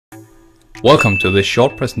Welcome to this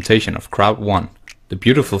short presentation of Crowd1. The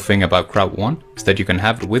beautiful thing about Crowd1 is that you can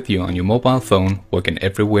have it with you on your mobile phone, working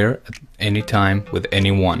everywhere at any time with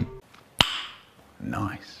anyone.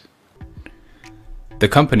 Nice. The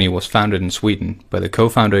company was founded in Sweden by the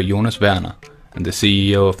co-founder Jonas Werner, and the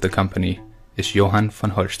CEO of the company is Johan van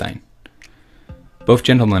Holstein. Both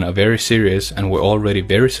gentlemen are very serious and were already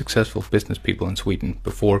very successful business people in Sweden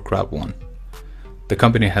before Crowd1. The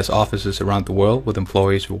company has offices around the world with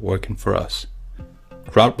employees who are working for us.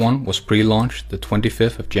 Crowd1 was pre-launched the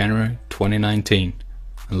 25th of January 2019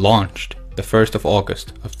 and launched the 1st of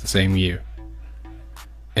August of the same year.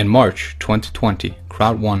 In March 2020,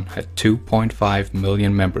 Crowd1 had 2.5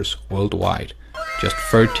 million members worldwide, just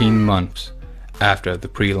 13 months after the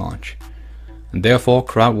pre-launch. And therefore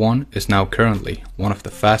Crowd1 is now currently one of the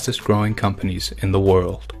fastest growing companies in the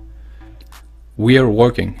world. We are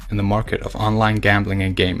working in the market of online gambling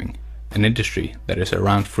and gaming, an industry that is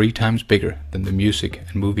around 3 times bigger than the music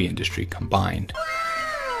and movie industry combined.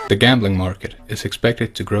 The gambling market is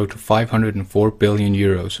expected to grow to 504 billion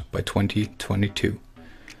euros by 2022,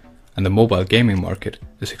 and the mobile gaming market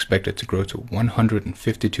is expected to grow to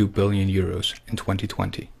 152 billion euros in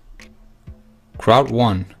 2020.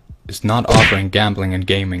 Crowd1 is not offering gambling and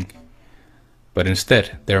gaming, but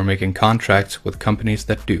instead they are making contracts with companies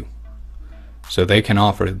that do, so they can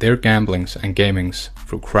offer their gamblings and gamings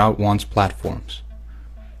through Crowd1's platforms.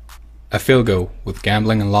 Afilgo with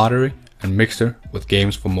gambling and lottery, and Mixer with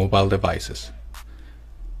games for mobile devices.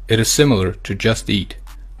 It is similar to Just Eat.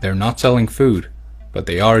 They are not selling food, but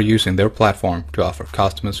they are using their platform to offer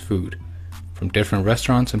customers food from different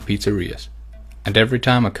restaurants and pizzerias. And every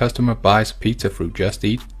time a customer buys a pizza through Just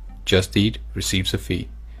Eat receives a fee.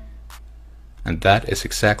 And that is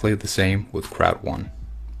exactly the same with Crowd1.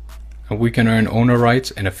 And we can earn owner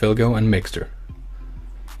rights in Afilgo and Mixer.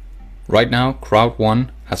 Right now, Crowd1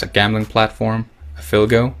 has a gambling platform,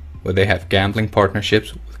 Afilgo, where they have gambling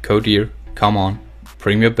partnerships with Codeer, Come On,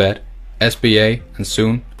 Premier Bet, SBA, and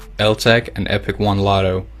soon LTech and Epic One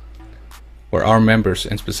Lotto, where our members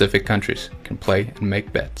in specific countries can play and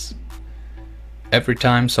make bets. Every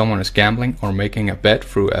time someone is gambling or making a bet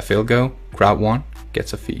through Afilgo, Crowd1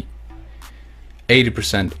 gets a fee.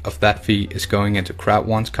 80% of that fee is going into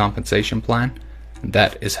Crowd1's compensation plan, and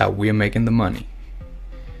that is how we are making the money.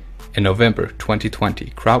 In November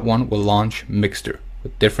 2020, Crowd1 will launch Mixer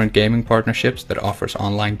with different gaming partnerships that offers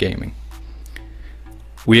online gaming.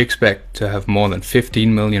 We expect to have more than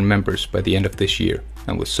 15 million members by the end of this year,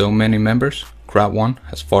 and with so many members, Crowd1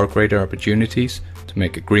 has far greater opportunities to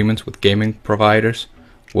make agreements with gaming providers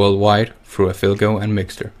worldwide through Afilgo and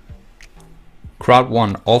Mixer.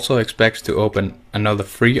 Crowd1 also expects to open another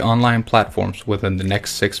 3 online platforms within the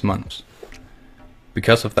next 6 months.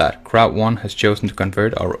 Because of that, Crowd1 has chosen to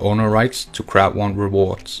convert our owner rights to Crowd1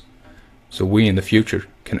 rewards, so we in the future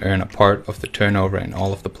can earn a part of the turnover in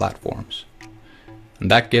all of the platforms. And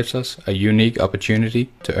that gives us a unique opportunity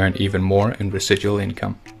to earn even more in residual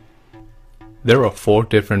income. There are 4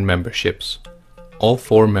 different memberships. All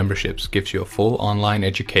 4 memberships gives you a full online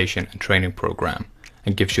education and training program,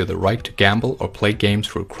 and gives you the right to gamble or play games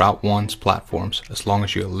through Crowd1's platforms as long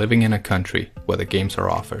as you are living in a country where the games are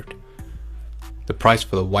offered. The price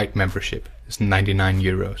for the white membership is 99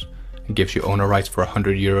 euros and gives you owner rights for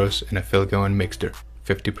 100 euros in Afilgo and Mixer,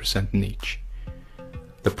 50% in each.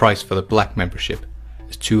 The price for the black membership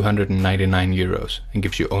is 299 euros and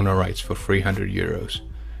gives you owner rights for 300 euros.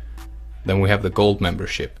 Then we have the gold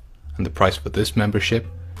membership, and the price for this membership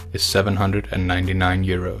is 799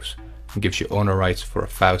 euros. And gives you owner rights for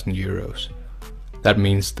 1,000 euros. That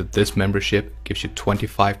means that this membership gives you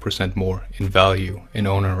 25% more in value in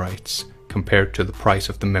owner rights compared to the price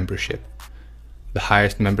of the membership. The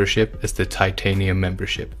highest membership is the titanium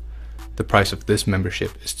membership. The price of this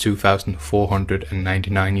membership is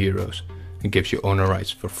 2,499 euros and gives you owner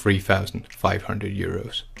rights for 3,500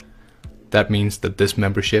 euros. That means that this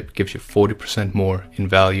membership gives you 40% more in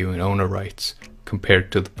value in owner rights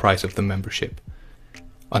compared to the price of the membership.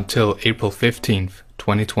 Until April 15th,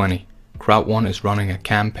 2020, Crowd1 is running a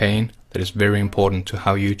campaign that is very important to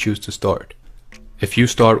how you choose to start. If you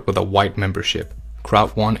start with a white membership,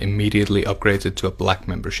 Crowd1 immediately upgrades it to a black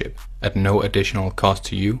membership at no additional cost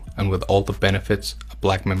to you and with all the benefits a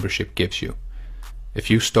black membership gives you. If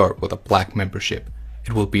you start with a black membership,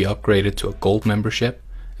 it will be upgraded to a gold membership,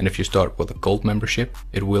 and if you start with a gold membership,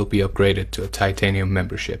 it will be upgraded to a titanium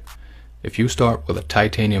membership. If you start with a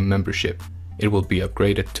titanium membership, it will be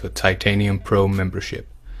upgraded to a Titanium Pro membership.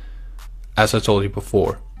 As I told you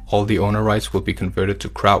before, all the owner rights will be converted to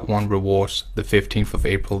Crowd1 rewards the 15th of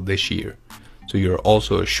April this year, so you are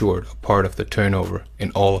also assured a part of the turnover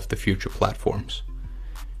in all of the future platforms.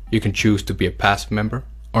 you can choose to be a passive member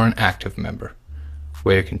or an active member,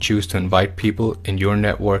 where you can choose to invite people in your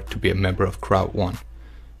network to be a member of Crowd1.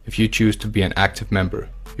 If you choose to be an active member,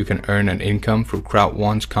 you can earn an income through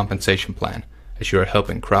Crowd1's compensation plan, as you are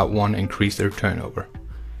helping Crowd1 increase their turnover.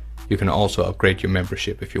 You can also upgrade your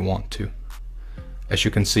membership if you want to. As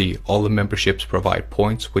you can see, all the memberships provide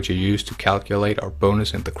points which are used to calculate our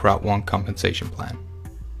bonus in the Crowd1 compensation plan.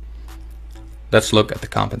 Let's look at the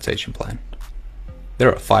compensation plan.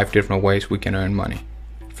 There are 5 different ways we can earn money.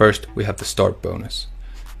 First, we have the start bonus.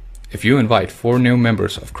 If you invite 4 new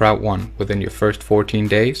members of Crowd1 within your first 14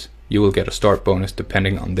 days, you will get a start bonus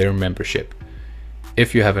depending on their membership.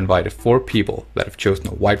 If you have invited 4 people that have chosen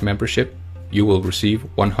a white membership, you will receive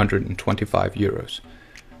 125 euros.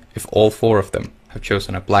 If all 4 of them have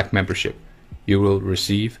chosen a black membership, you will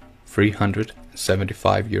receive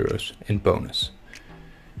 375 euros in bonus.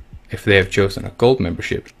 If they have chosen a gold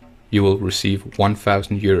membership, you will receive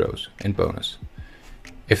 1000 euros in bonus.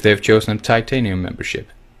 If they have chosen a titanium membership,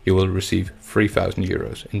 you will receive 3000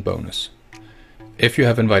 euros in bonus. If you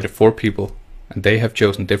have invited 4 people and they have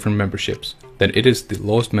chosen different memberships, then it is the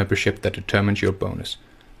lowest membership that determines your bonus.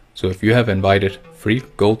 So if you have invited 3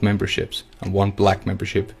 gold memberships and 1 black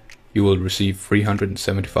membership, you will receive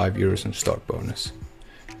 375 euros in start bonus.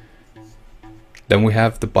 Then we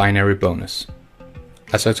have the binary bonus.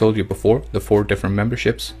 As I told you before, the 4 different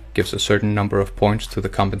memberships gives a certain number of points to the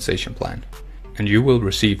compensation plan, and you will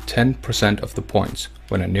receive 10% of the points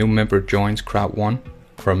when a new member joins Crowd1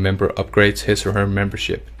 or a member upgrades his or her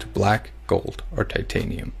membership to black, gold or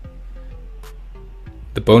titanium.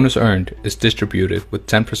 The bonus earned is distributed with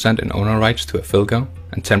 10% in owner rights to Afilgo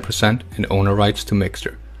and 10% in owner rights to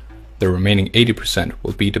Mixter. The remaining 80%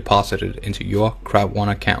 will be deposited into your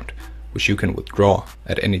Crowd1 account, which you can withdraw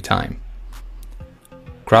at any time.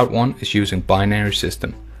 Crowd1 is using binary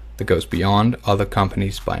system that goes beyond other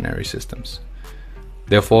companies' binary systems.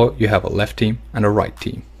 Therefore, you have a left team and a right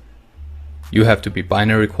team. You have to be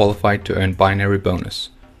binary qualified to earn binary bonus.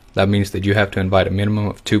 That means that you have to invite a minimum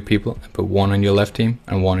of 2 people and put 1 on your left team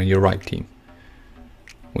and 1 on your right team.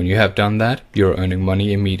 When you have done that, you are earning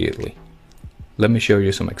money immediately. Let me show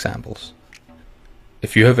you some examples.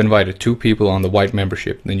 If you have invited 2 people on the white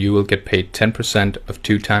membership, then you will get paid 10% of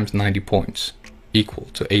 2 times 90 points, equal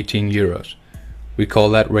to 18 euros. We call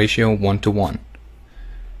that ratio 1:1,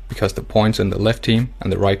 because the points in the left team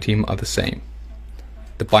and the right team are the same.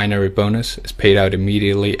 The binary bonus is paid out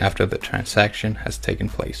immediately after the transaction has taken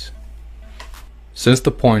place. Since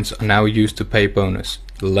the points are now used to pay bonus,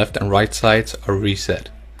 the left and right sides are reset.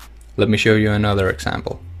 Let me show you another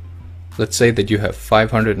example. Let's say that you have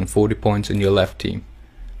 540 points in your left team,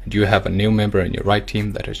 and you have a new member in your right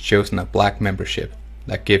team that has chosen a black membership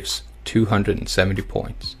that gives 270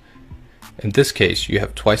 points. In this case, you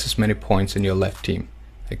have twice as many points in your left team.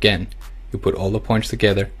 Again, you put all the points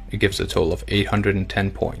together, it gives a total of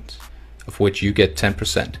 810 points, of which you get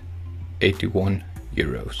 10%, 81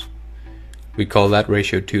 euros. We call that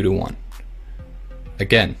ratio 2:1.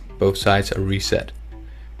 Again, both sides are reset.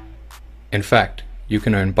 In fact, you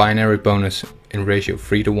can earn binary bonus in ratio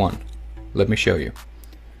 3:1. Let me show you.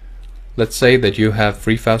 Let's say that you have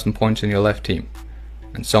 3000 points in your left team,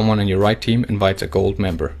 and someone in your right team invites a gold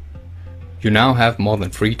member. You now have more than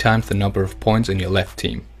 3 times the number of points in your left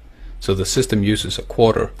team. So the system uses a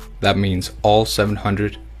quarter. That means all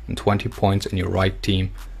 720 points in your right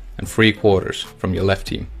team and 3/4 from your left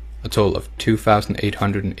team, a total of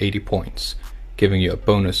 2880 points, giving you a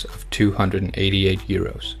bonus of 288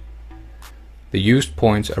 euros. The used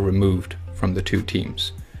points are removed from the 2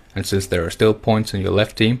 teams, and since there are still points in your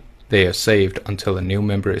left team, they are saved until a new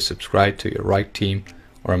member is subscribed to your right team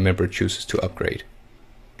or a member chooses to upgrade.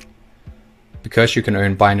 Because you can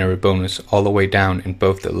earn binary bonus all the way down in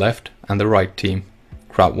both the left and the right team,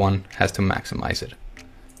 Crowd1 has to maximize it.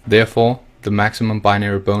 Therefore, the maximum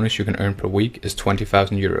binary bonus you can earn per week is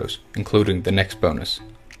 20,000 euros, including the next bonus,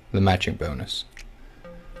 the matching bonus.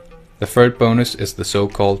 The third bonus is the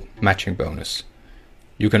so-called matching bonus.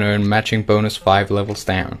 You can earn matching bonus 5 levels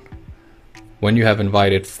down. When you have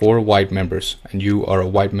invited 4 white members and you are a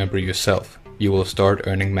white member yourself, you will start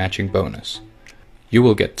earning matching bonus. You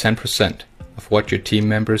will get 10% of what your team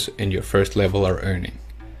members in your first level are earning.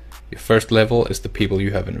 Your first level is the people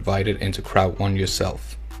you have invited into Crowd1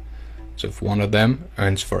 yourself. So if one of them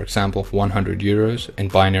earns, for example, 100 euros in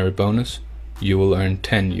binary bonus, you will earn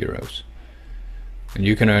 10 euros. And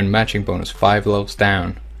you can earn matching bonus 5 levels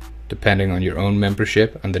down, depending on your own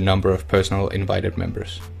membership and the number of personal invited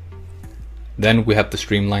members. Then we have the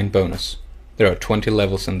streamlined bonus. There are 20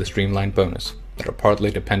 levels in the streamlined bonus that are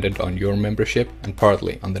partly dependent on your membership and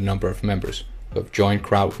partly on the number of members who have joined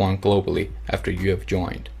Crowd1 globally after you have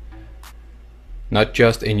joined. not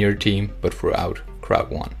just in your team but throughout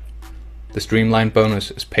Crowd1. The streamlined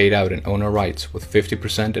bonus is paid out in owner rights with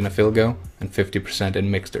 50% in Afilgo and 50%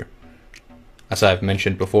 in Mixter. As I've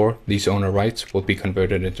mentioned before, these owner rights will be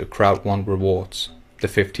converted into Crowd1 rewards the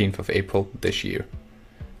 15th of April this year.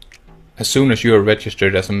 As soon as you are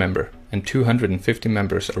registered as a member, and 250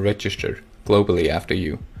 members are registered globally after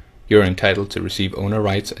you, you're entitled to receive owner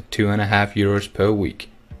rights at €2.50 per week,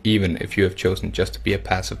 even if you have chosen just to be a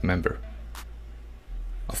passive member.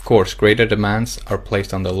 Of course, greater demands are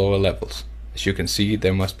placed on the lower levels. As you can see,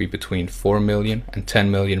 there must be between 4 million and 10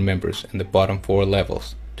 million members in the bottom 4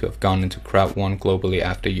 levels to have gone into Crowd1 globally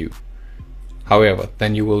after you. However,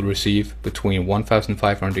 then you will receive between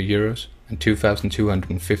 €1,500 and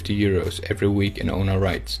 €2,250 every week in owner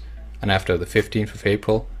rights, and after the 15th of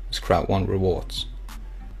April is Crowd1 rewards.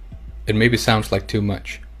 It maybe sounds like too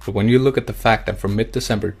much, but when you look at the fact that from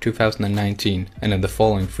mid-December 2019 and in the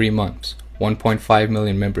following 3 months, 1.5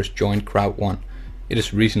 million members joined Crowd1, it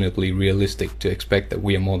is reasonably realistic to expect that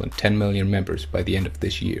we are more than 10 million members by the end of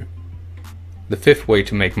this year. The fifth way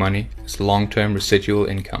to make money is long-term residual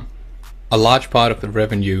income. A large part of the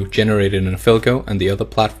revenue generated in Afilgo and the other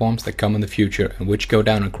platforms that come in the future and which go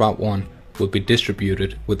down in Crowd1 will be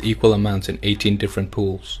distributed with equal amounts in 18 different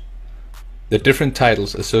pools. The different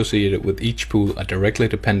titles associated with each pool are directly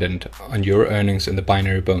dependent on your earnings in the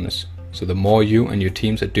binary bonus, so the more you and your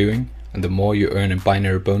teams are doing and the more you earn in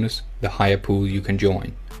binary bonus, the higher pool you can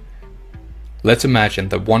join. Let's imagine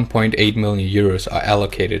that €1.8 million are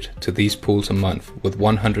allocated to these pools a month with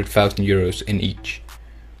 €100,000 in each.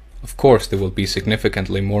 Of course, there will be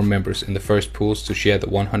significantly more members in the first pools to share the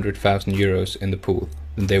 €100,000 in the pool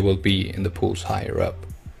than there will be in the pools higher up.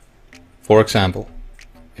 For example,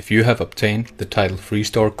 if you have obtained the title Free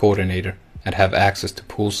Store Coordinator and have access to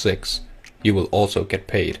Pool 6, you will also get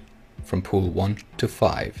paid from Pool 1 to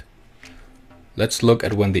 5. Let's look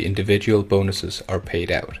at when the individual bonuses are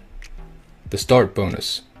paid out. The start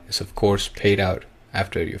bonus is of course paid out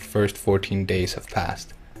after your first 14 days have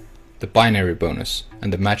passed. The binary bonus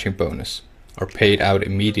and the matching bonus are paid out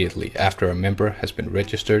immediately after a member has been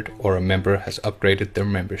registered or a member has upgraded their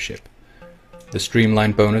membership. The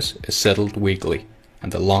streamlined bonus is settled weekly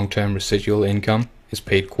and the long-term residual income is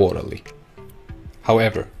paid quarterly.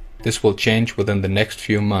 However, this will change within the next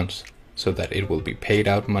few months so that it will be paid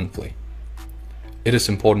out monthly. It is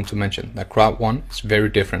important to mention that Crowd1 is very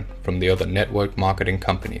different from the other network marketing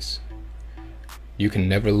companies. You can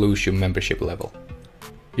never lose your membership level.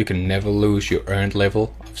 You can never lose your earned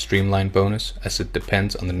level of streamlined bonus as it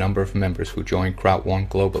depends on the number of members who join Crowd1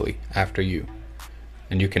 globally after you.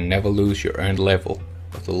 And you can never lose your earned level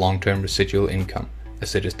of the long-term residual income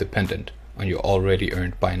as it is dependent on your already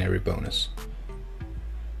earned binary bonus.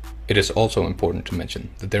 It is also important to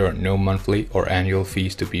mention that there are no monthly or annual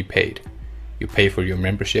fees to be paid. You pay for your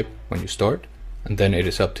membership when you start, and then it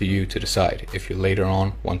is up to you to decide if you later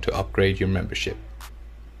on want to upgrade your membership.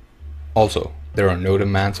 Also, there are no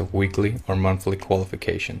demands of weekly or monthly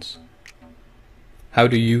qualifications. How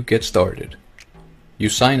do you get started? You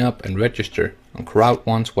sign up and register on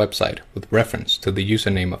Crowd1's website with reference to the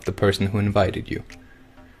username of the person who invited you.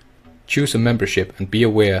 Choose a membership and be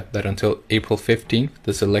aware that until April 15th,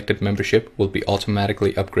 the selected membership will be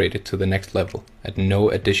automatically upgraded to the next level at no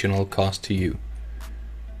additional cost to you.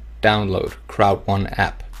 Download Crowd1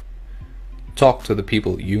 app. Talk to the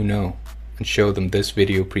people you know and show them this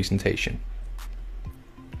video presentation.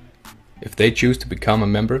 If they choose to become a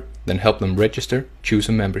member, then help them register, choose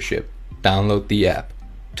a membership, download the app,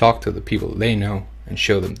 talk to the people they know and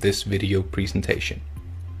show them this video presentation.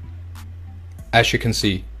 As you can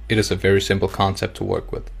see, it is a very simple concept to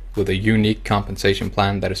work with a unique compensation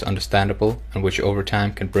plan that is understandable and which over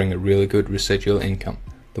time can bring a really good residual income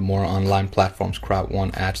the more online platforms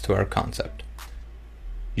Crowd1 adds to our concept.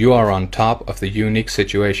 You are on top of the unique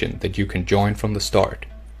situation that you can join from the start.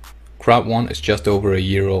 Crowd1 is just over a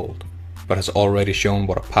year old, but has already shown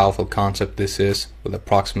what a powerful concept this is with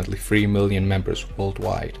approximately 3 million members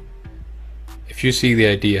worldwide. If you see the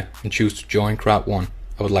idea and choose to join Crowd1,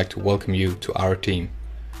 I would like to welcome you to our team.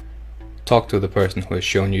 Talk to the person who has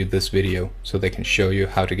shown you this video so they can show you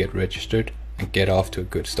how to get registered and get off to a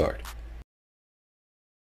good start.